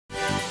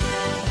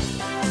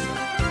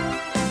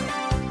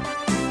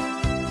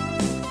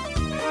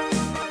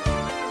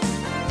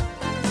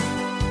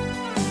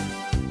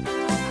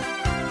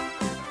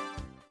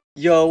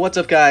Yo, what's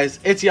up guys?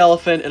 It's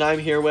Yellowfin and I'm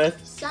here with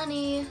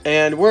Sunny.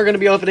 And we're going to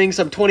be opening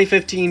some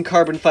 2015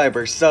 carbon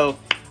fibers. So,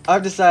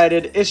 I've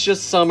decided it's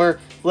just summer,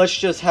 let's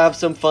just have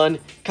some fun.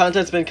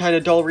 Content's been kind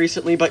of dull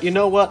recently, but you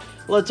know what?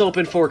 Let's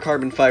open 4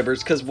 carbon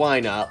fibers, because why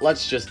not?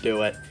 Let's just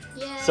do it.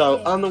 Yay.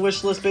 So, on the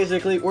wish list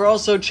basically, we're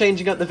also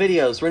changing up the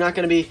videos. We're not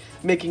going to be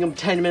making them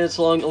 10 minutes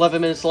long,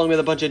 11 minutes long with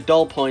a bunch of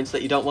dull points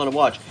that you don't want to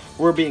watch.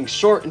 We're being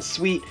short and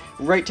sweet,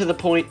 right to the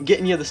point,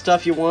 getting you the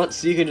stuff you want,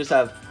 so you can just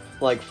have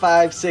like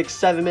 5, 6,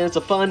 7 minutes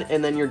of fun,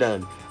 and then you're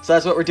done. So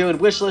that's what we're doing.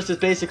 Wish list is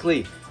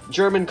basically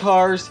German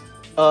cars,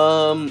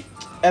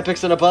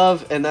 epics and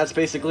above, and that's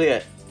basically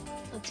it.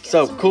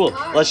 So cool.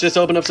 Let's just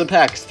open up some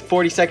packs.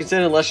 40 seconds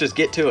in, and let's just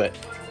get to it.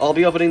 I'll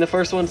be opening the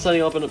first one.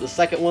 Sunny will open up the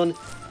second one,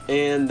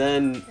 and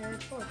then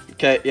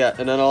okay, yeah,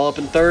 and then I'll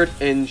open third,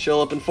 and she'll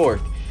open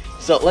fourth.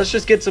 So let's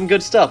just get some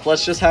good stuff.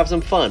 Let's just have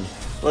some fun.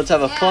 Let's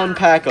have a fun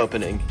pack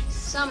opening.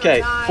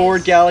 Okay,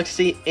 Ford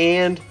Galaxy,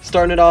 and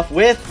starting it off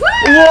with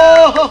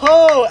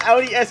whoa,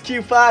 Audi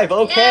SQ5.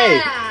 Okay,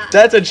 yeah.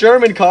 That's a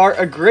German car,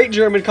 a great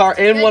German car,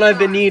 and one I've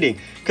been needing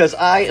because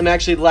I am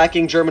actually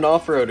lacking German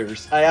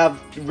off-roaders. I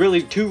have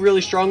two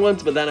really strong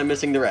ones, but then I'm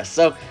missing the rest.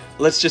 So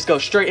let's just go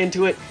straight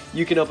into it.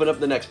 You can open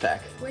up the next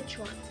pack. Which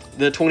one?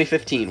 The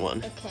 2015 one.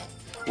 Okay.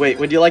 Wait,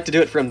 would you like to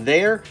do it from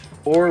there,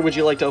 or would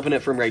you like to open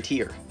it from right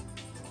here?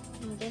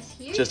 I guess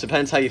here? Just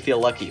depends how you feel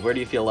lucky. Where do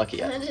you feel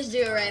lucky at? I'll just do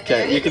it right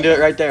there. Okay, you can do it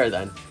right there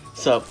then.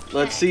 So,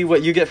 let's see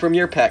what you get from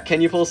your pack.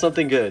 Can you pull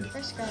something good?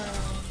 First go.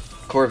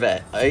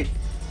 Corvette, right?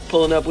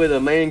 Pulling up with a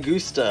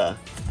Mangusta.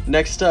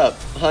 Next up,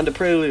 Honda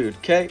Prelude,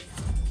 okay?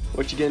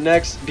 What you get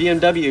next?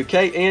 BMW,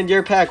 okay? And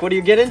your pack, what are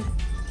you getting?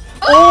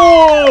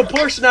 Oh,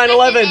 Porsche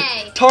 911,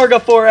 Targa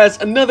 4S,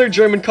 another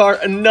German car,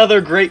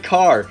 another great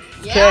car.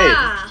 Okay,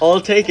 Yeah.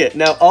 I'll take it.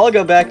 Now, I'll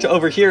go back to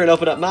over here and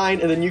open up mine,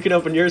 and then you can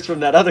open yours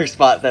from that other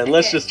spot then.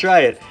 Let's just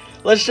try it.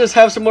 Let's just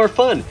have some more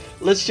fun.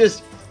 Let's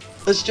just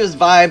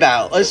vibe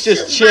out. Let's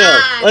just chill.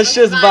 Let's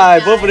just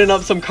vibe. Opening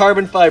up some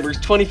carbon fibers,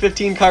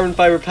 2015 carbon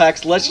fiber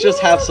packs. Let's just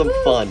have some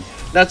fun.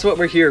 That's what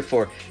we're here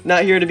for.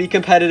 Not here to be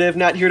competitive,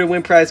 not here to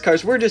win prize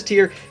cars. We're just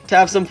here to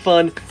have some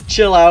fun,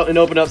 chill out, and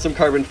open up some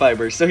carbon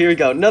fibers. So here we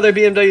go. Another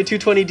BMW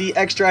 220D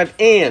X-Drive,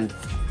 and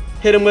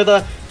hit him with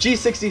a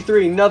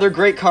G63, another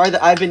great car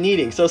that I've been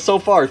needing. So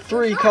far,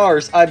 3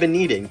 cars I've been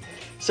needing.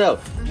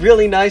 So,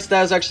 really nice.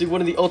 That was actually one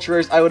of the ultra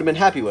rares I would have been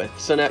happy with.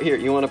 So now here,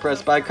 you want to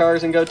press buy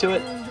cars and go to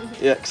it?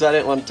 Yeah, because I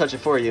didn't want to touch it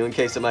for you in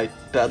case it might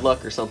bad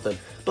luck or something.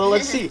 But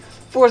let's see.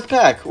 4th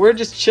pack. We're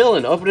just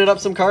chilling, opening up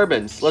some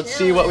carbons. Let's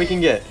see what we can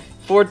get.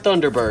 Ford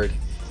Thunderbird.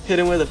 Hit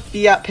him with a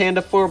Fiat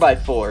Panda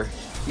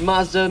 4x4.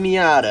 Mazda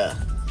Miata.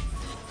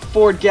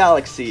 Ford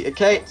Galaxy.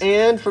 Okay,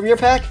 and from your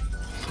pack?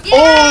 Yay!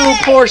 Oh,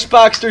 Porsche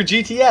Boxster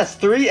GTS.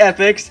 3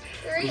 epics.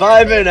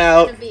 Vibing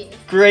out.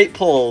 Great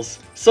pulls.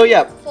 So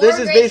yeah, this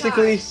is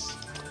basically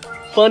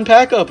fun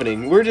pack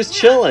opening. We're just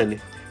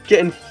chilling.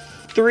 Getting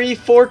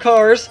 4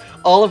 cars,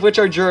 all of which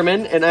are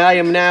German, and I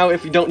am now,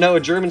 if you don't know, a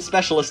German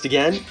specialist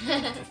again.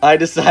 I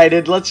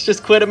decided, let's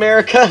just quit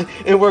America,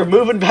 and we're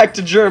moving back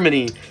to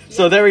Germany.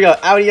 So there we go,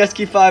 Audi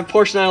SQ5,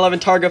 Porsche 911,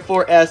 Targa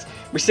 4S,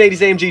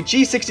 Mercedes-AMG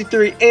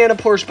G63, and a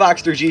Porsche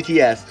Boxster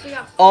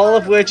GTS. All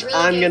of which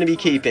I'm going to be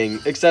keeping,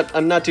 except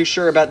I'm not too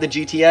sure about the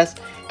GTS,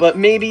 but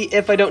maybe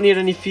if I don't need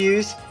any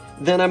fuse,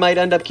 then I might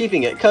end up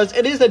keeping it, because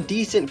it is a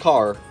decent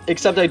car,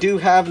 except I do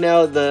have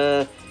now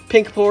the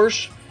pink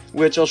Porsche,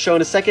 which I'll show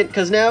in a second,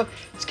 because now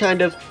it's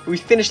kind of, we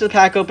finished the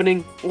pack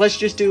opening, let's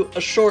just do a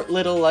short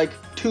little, like,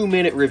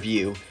 2-minute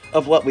review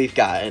of what we've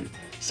gotten.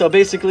 So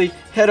basically,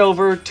 head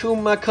over to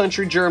my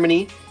country,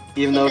 Germany,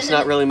 even though it's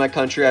not really my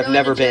country, I've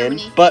never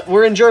been, but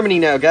we're in Germany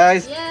now,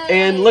 guys,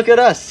 and look at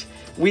us.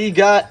 We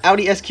got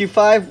Audi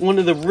SQ5, one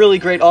of the really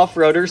great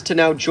off-roaders, to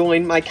now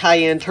join my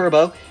Cayenne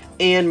Turbo,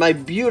 and my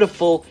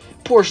beautiful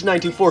Porsche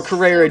 924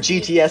 Carrera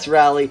GTS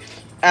Rally,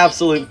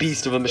 absolute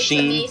beast of a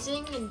machine. It's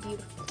amazing and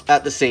beautiful.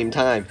 At the same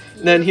time.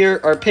 And then here,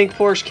 our pink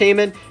Porsche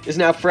Cayman is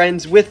now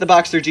friends with the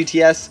Boxster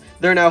GTS.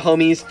 They're now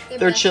homies.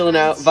 They're chilling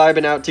out,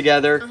 vibing out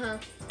together.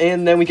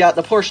 And then we got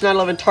the Porsche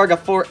 911 Targa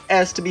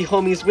 4S to be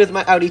homies with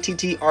my Audi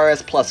TT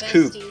RS Plus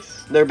Coupe.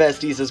 They're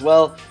besties as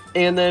well.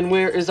 And then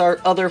where is our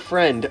other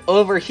friend?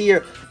 Over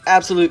here,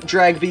 absolute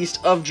drag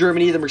beast of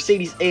Germany, the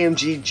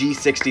Mercedes-AMG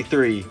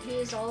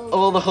G63.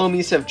 All the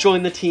homies have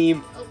joined the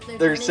team.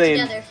 They're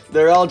saying,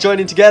 they're all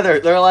joining together.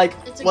 They're like,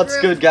 what's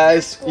good,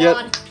 guys?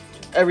 Yep.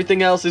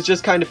 Everything else is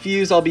just kind of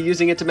fused. I'll be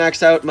using it to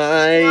max out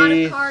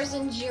my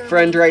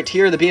friend right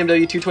here, the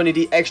BMW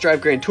 220D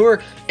X-Drive Grand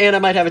Tour, and I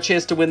might have a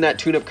chance to win that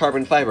tune-up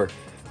carbon fiber.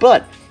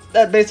 But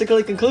that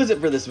basically concludes it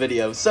for this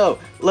video. So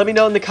let me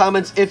know in the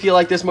comments if you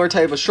like this more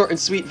type of short and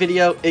sweet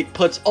video. It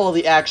puts all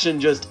the action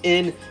just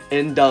in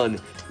and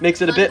done.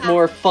 Makes it a bit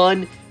more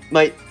fun.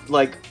 Might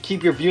like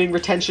keep your viewing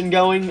retention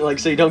going, like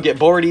so you don't get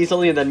bored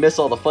easily and then miss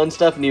all the fun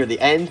stuff near the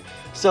end.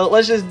 So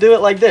let's just do it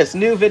like this.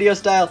 New video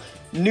style,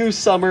 new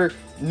summer,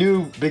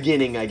 new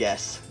beginning, I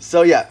guess.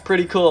 So yeah,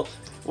 pretty cool.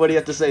 What do you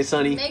have to say,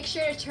 Sunny? Make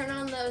sure to turn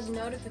on those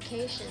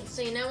notifications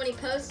so you know when he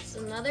posts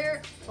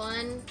another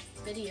fun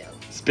video.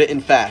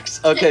 Spitting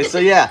facts. Okay, so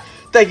yeah.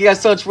 Thank you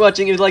guys so much for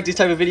watching. If you like these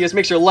type of videos,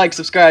 make sure to like,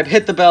 subscribe,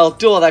 hit the bell,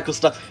 do all that cool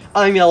stuff.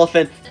 I'm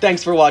Elephant.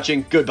 Thanks for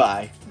watching.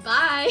 Goodbye.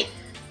 Bye.